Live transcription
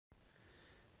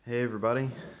Hey everybody,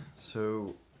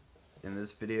 so in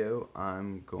this video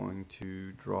I'm going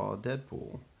to draw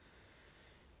Deadpool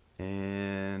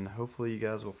and hopefully you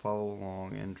guys will follow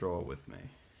along and draw with me.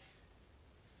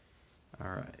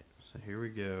 Alright, so here we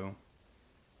go.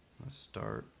 Let's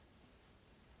start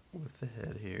with the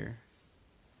head here,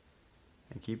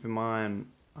 and keep in mind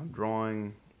I'm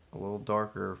drawing a little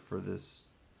darker for this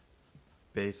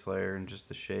base layer and just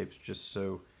the shapes, just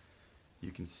so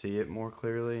you can see it more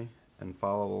clearly and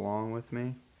follow along with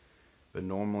me. But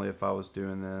normally if I was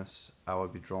doing this, I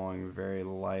would be drawing very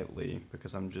lightly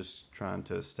because I'm just trying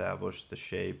to establish the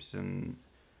shapes and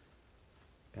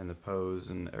the pose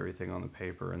and everything on the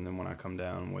paper, and then when I come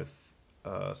down with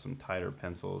some tighter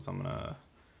pencils,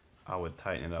 I would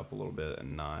tighten it up a little bit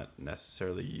and not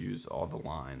necessarily use all the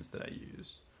lines that I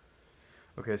used.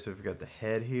 Okay, so we've got the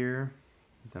head here,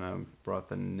 then I brought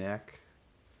the neck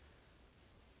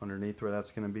underneath where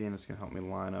that's going to be, and it's going to help me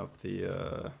line up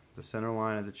the center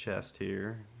line of the chest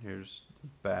here. Here's the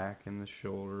back and the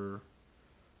shoulder.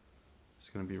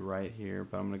 It's going to be right here,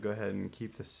 but I'm going to go ahead and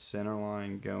keep the center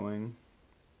line going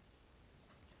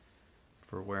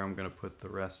for where I'm going to put the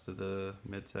rest of the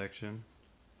midsection.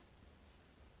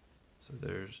 So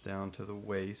there's down to the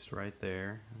waist right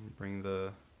there, and bring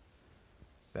the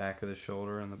back of the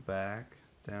shoulder and the back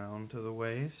down to the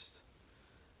waist.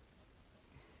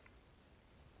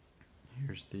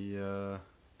 Here's the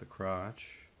crotch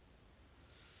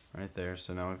right there.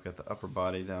 So now we've got the upper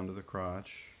body down to the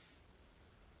crotch.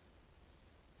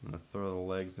 I'm going to throw the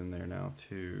legs in there now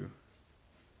too.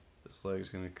 This leg's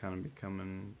going to kind of be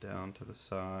coming down to the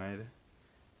side.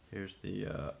 Here's the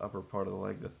upper part of the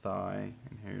leg, the thigh,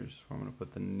 and here's where I'm going to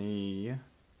put the knee. And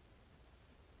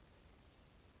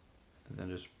then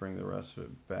just bring the rest of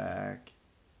it back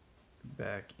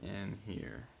in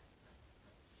here.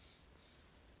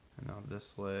 And now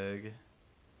this leg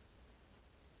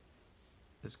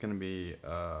is going to be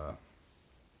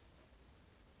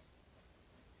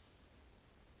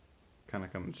kind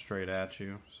of coming straight at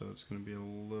you, so it's going to be a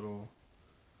little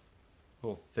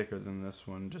thicker than this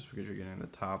one, just because you're getting the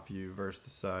top view versus the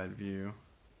side view.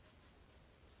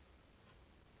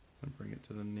 And bring it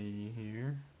to the knee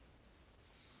here.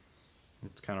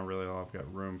 It's kind of really all I've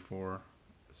got room for.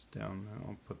 It's down.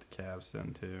 I'll put the calves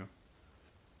in too.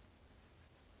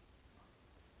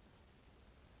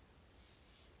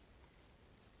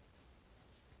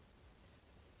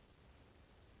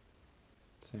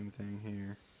 Same thing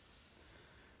here.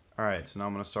 Alright, so now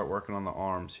I'm going to start working on the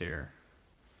arms here.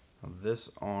 Now this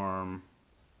arm,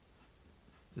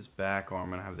 this back arm, I'm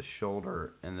going to have the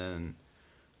shoulder, and then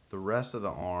the rest of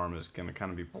the arm is going to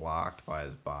kind of be blocked by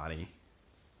his body.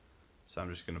 So I'm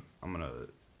going to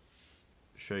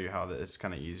show you how it's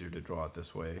kind of easier to draw it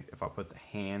this way. If I put the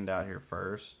hand out here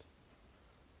first,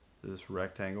 this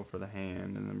rectangle for the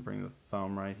hand, and then bring the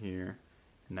thumb right here,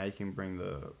 and now you can bring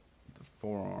the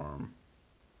forearm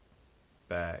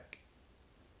back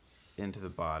into the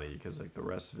body, because like the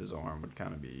rest of his arm would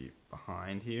kind of be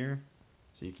behind here,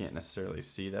 so you can't necessarily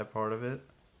see that part of it.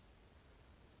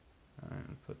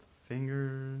 And put the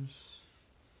fingers.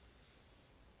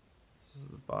 This is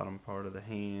the bottom part of the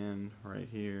hand right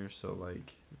here, so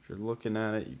like if you're looking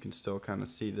at it, you can still kind of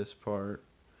see this part.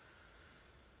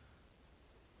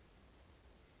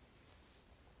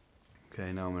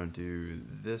 Okay, now I'm going to do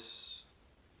this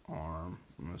arm.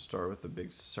 I'm going to start with a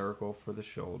big circle for the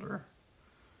shoulder.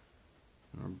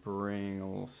 I'm going to bring a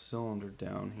little cylinder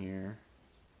down here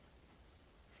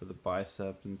for the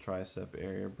bicep and tricep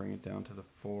area. Bring it down to the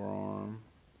forearm.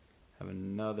 Have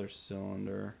another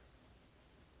cylinder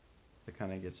that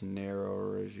kind of gets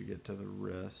narrower as you get to the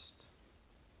wrist.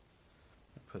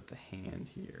 I put the hand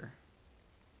here.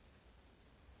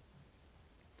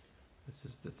 This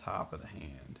is the top of the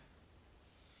hand.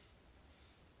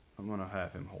 I'm going to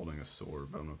have him holding a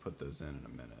sword, but I'm going to put those in a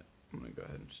minute. I'm going to go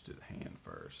ahead and just do the hand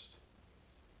first.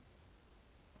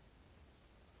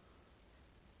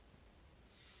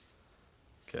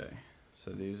 Okay,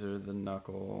 so these are the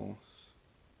knuckles.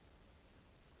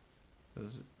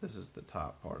 This is the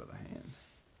top part of the hand.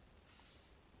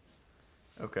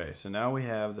 Okay, so now we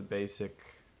have the basic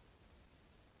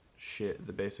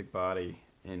body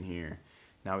in here.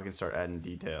 Now we can start adding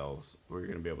details. We're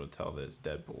going to be able to tell that it's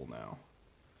Deadpool now.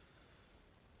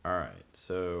 Alright,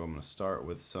 so I'm going to start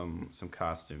with some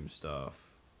costume stuff.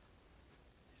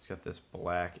 He's got this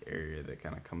black area that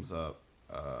kind of comes up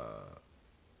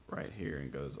right here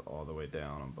and goes all the way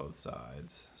down on both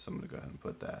sides. So I'm going to go ahead and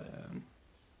put that in.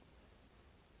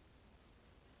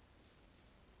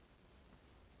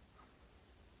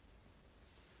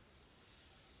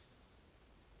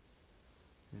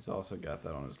 He's also got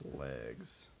that on his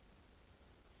legs,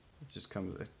 just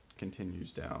comes, it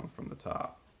continues down from the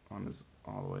top on his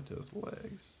all the way to his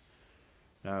legs.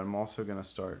 Now I'm also going to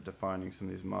start defining some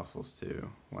of these muscles too,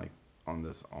 like on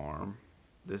this arm.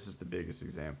 This is the biggest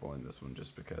example in this one,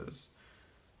 just because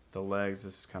the legs,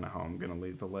 this is kind of how I'm going to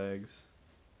leave the legs.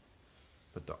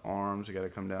 But the arms, we got to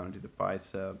come down and do the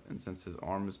bicep, and since his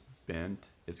arm is bent,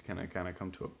 it's going to kind of come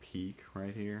to a peak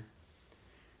right here.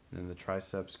 And then the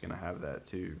tricep's going to have that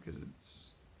too, because it's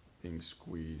being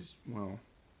squeezed. Well,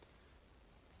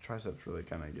 the tricep's really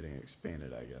kind of getting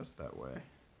expanded, I guess, that way,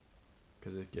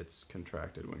 because it gets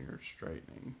contracted when you're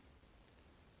straightening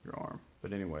your arm.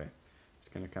 But anyway, it's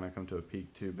going to kind of come to a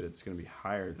peak too, but it's going to be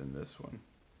higher than this one.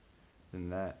 Then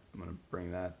that, I'm going to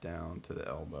bring that down to the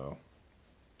elbow.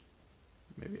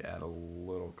 Maybe add a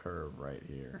little curve right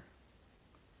here,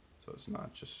 so it's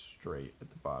not just straight at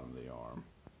the bottom of the arm.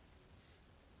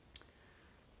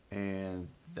 And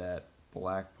that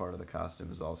black part of the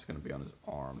costume is also going to be on his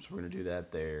arm, so we're going to do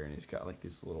that there. And he's got like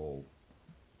these little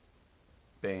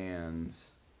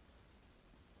bands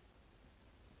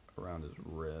around his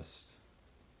wrist,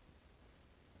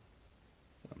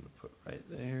 so I'm going to put right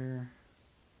there.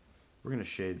 We're going to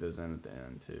shade those in at the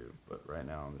end too, but right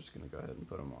now I'm just going to go ahead and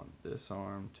put them on this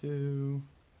arm too.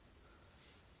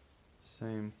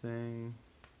 Same thing.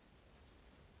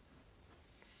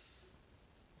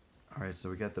 Alright,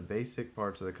 so we got the basic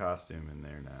parts of the costume in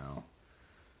there now.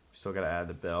 We still got to add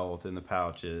the belt and the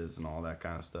pouches and all that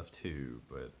kind of stuff too,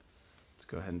 but let's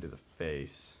go ahead and do the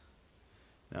face.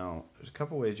 Now, there's a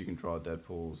couple ways you can draw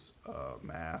Deadpool's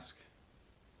mask.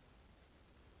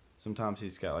 Sometimes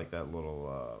he's got like that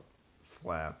little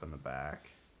flap in the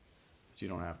back, but you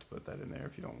don't have to put that in there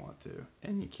if you don't want to.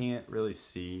 And you can't really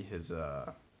see his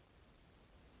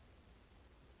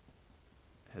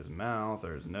mouth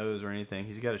or his nose or anything.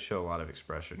 He's got to show a lot of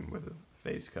expression with a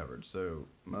face covered. So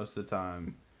most of the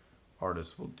time,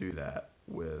 artists will do that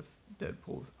with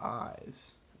Deadpool's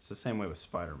eyes. It's the same way with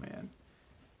Spider-Man.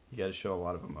 You got to show a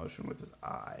lot of emotion with his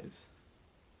eyes,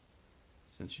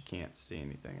 since you can't see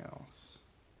anything else.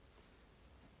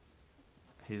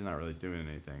 He's not really doing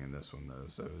anything in this one though,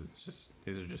 so it's just,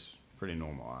 these are just pretty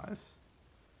normal eyes.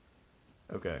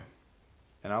 Okay,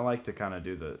 and I like to kind of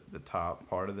do the top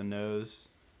part of the nose,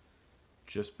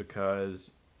 just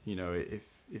because, you know,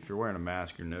 if you're wearing a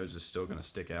mask, your nose is still going to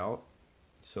stick out.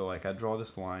 So like I draw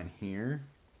this line here,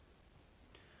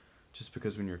 just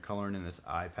because when you're coloring in this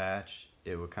eye patch,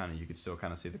 it would kind of, you could still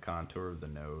kind of see the contour of the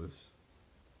nose.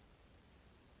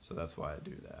 So that's why I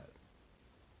do that.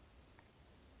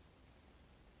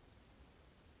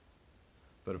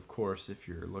 But of course, if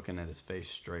you're looking at his face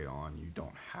straight on, you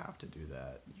don't have to do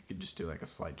that. You could just do like a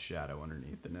slight shadow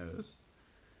underneath the nose.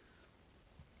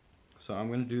 So I'm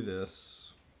going to do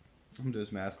this. I'm going to do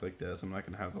his mask like this. I'm not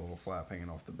going to have the little flap hanging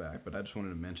off the back, but I just wanted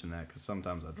to mention that because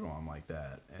sometimes I draw him like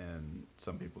that, and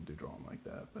some people do draw him like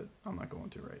that, but I'm not going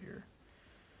to right here.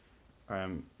 All right,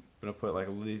 I'm going to put like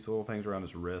these little things around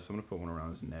his wrist. I'm going to put one around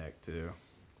his neck too.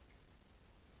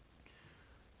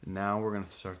 Now we're going to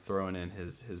start throwing in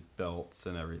his belts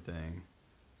and everything.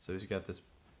 So he's got this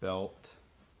belt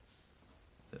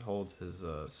that holds his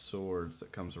swords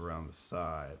that comes around the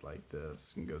side like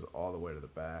this and goes all the way to the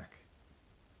back.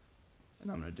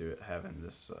 And I'm going to do it having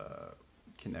this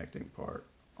connecting part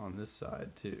on this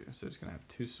side too. So he's going to have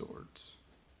two swords.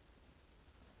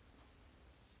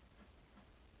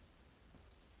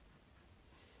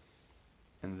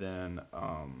 And then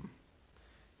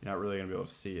you're not really going to be able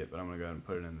to see it, but I'm going to go ahead and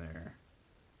put it in there.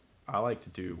 I like to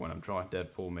do, when I'm drawing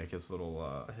Deadpool, make his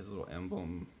little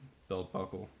emblem belt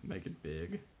buckle, make it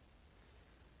big.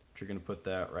 But you're going to put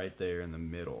that right there in the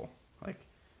middle, like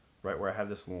right where I have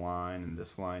this line and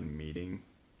this line meeting,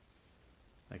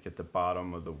 like at the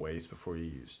bottom of the waist before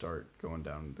you start going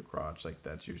down the crotch. Like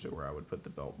that's usually where I would put the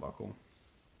belt buckle.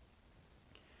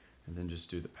 And then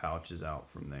just do the pouches out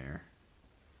from there.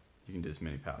 You can do as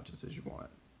many pouches as you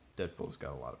want. Deadpool's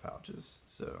got a lot of pouches,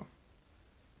 so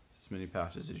as many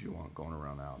pouches as you want going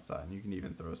around the outside. And you can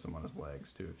even throw some on his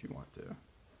legs too if you want to.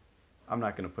 I'm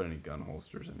not going to put any gun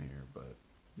holsters in here, but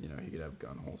you know, he could have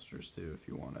gun holsters too if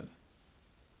you wanted.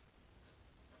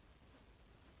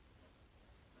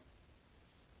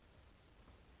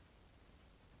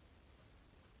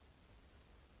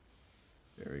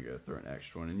 There we go, throw an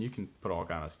extra one. And you can put all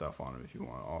kind of stuff on it if you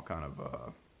want, all kind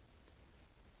of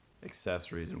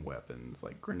accessories and weapons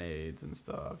like grenades and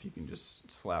stuff. You can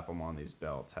just slap them on these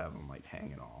belts, have them like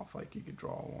hanging off, like you could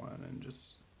draw one and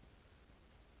just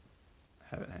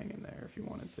have it hanging there if you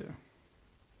wanted to.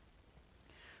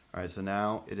 Alright, so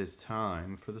now it is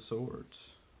time for the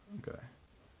swords. Okay,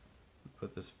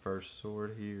 put this first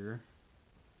sword here,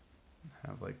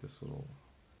 have like this little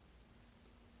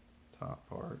top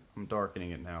part. I'm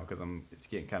darkening it now because it's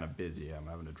getting kind of busy. I'm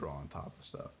having to draw on top of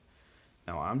stuff.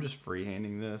 Now I'm just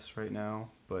freehanding this right now,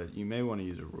 but you may want to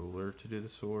use a ruler to do the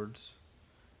swords.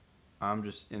 I'm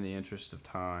just, in the interest of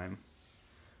time,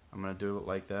 I'm going to do it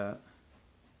like that.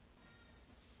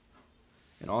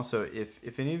 And also,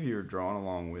 if any of you are drawing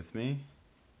along with me,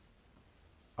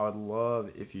 I would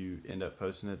love if you end up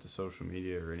posting it to social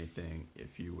media or anything,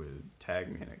 if you would tag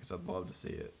me in it, because I'd love to see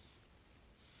it.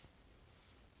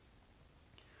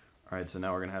 Alright, so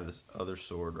now we're going to have this other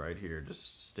sword right here.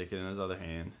 Just stick it in his other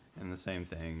hand. And the same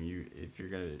thing, if you're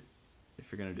gonna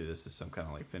do this as some kind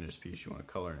of like finished piece, you want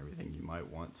to color and everything, you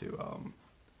might want to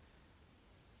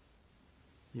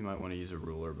use a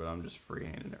ruler, but I'm just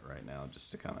freehanding it right now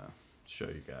just to kind of show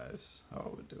you guys how I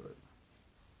would do it.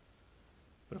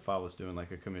 But if I was doing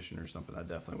like a commission or something, I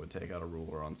definitely would take out a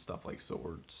ruler on stuff like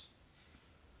swords.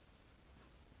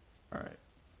 Alright,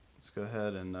 let's go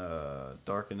ahead and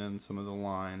darken in some of the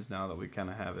lines now that we kind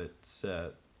of have it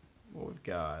set, what we've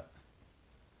got.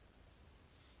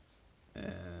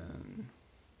 And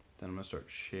then I'm going to start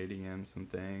shading in some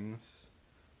things.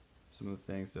 Some of the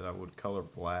things that I would color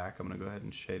black, I'm going to go ahead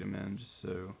and shade them in just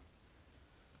so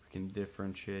we can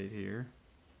differentiate here.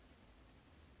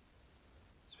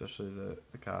 Especially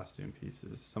the costume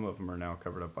pieces. Some of them are now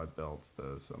covered up by belts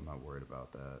though, so I'm not worried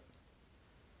about that.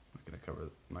 I'm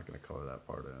not going to color that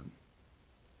part in.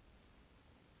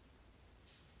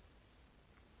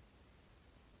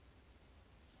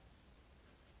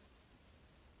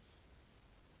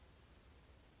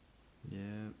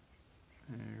 Yep,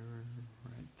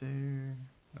 right there.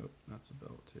 Oh, that's a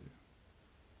belt too.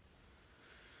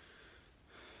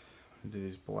 Do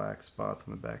these black spots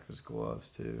on the back of his gloves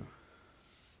too.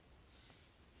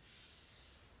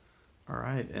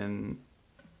 Alright, and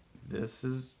this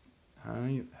is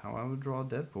how I would draw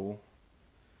Deadpool.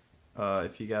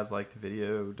 If you guys like the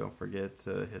video, don't forget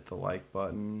to hit the like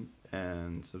button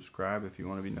and subscribe if you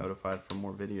want to be notified for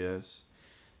more videos.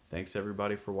 Thanks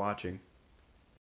everybody for watching.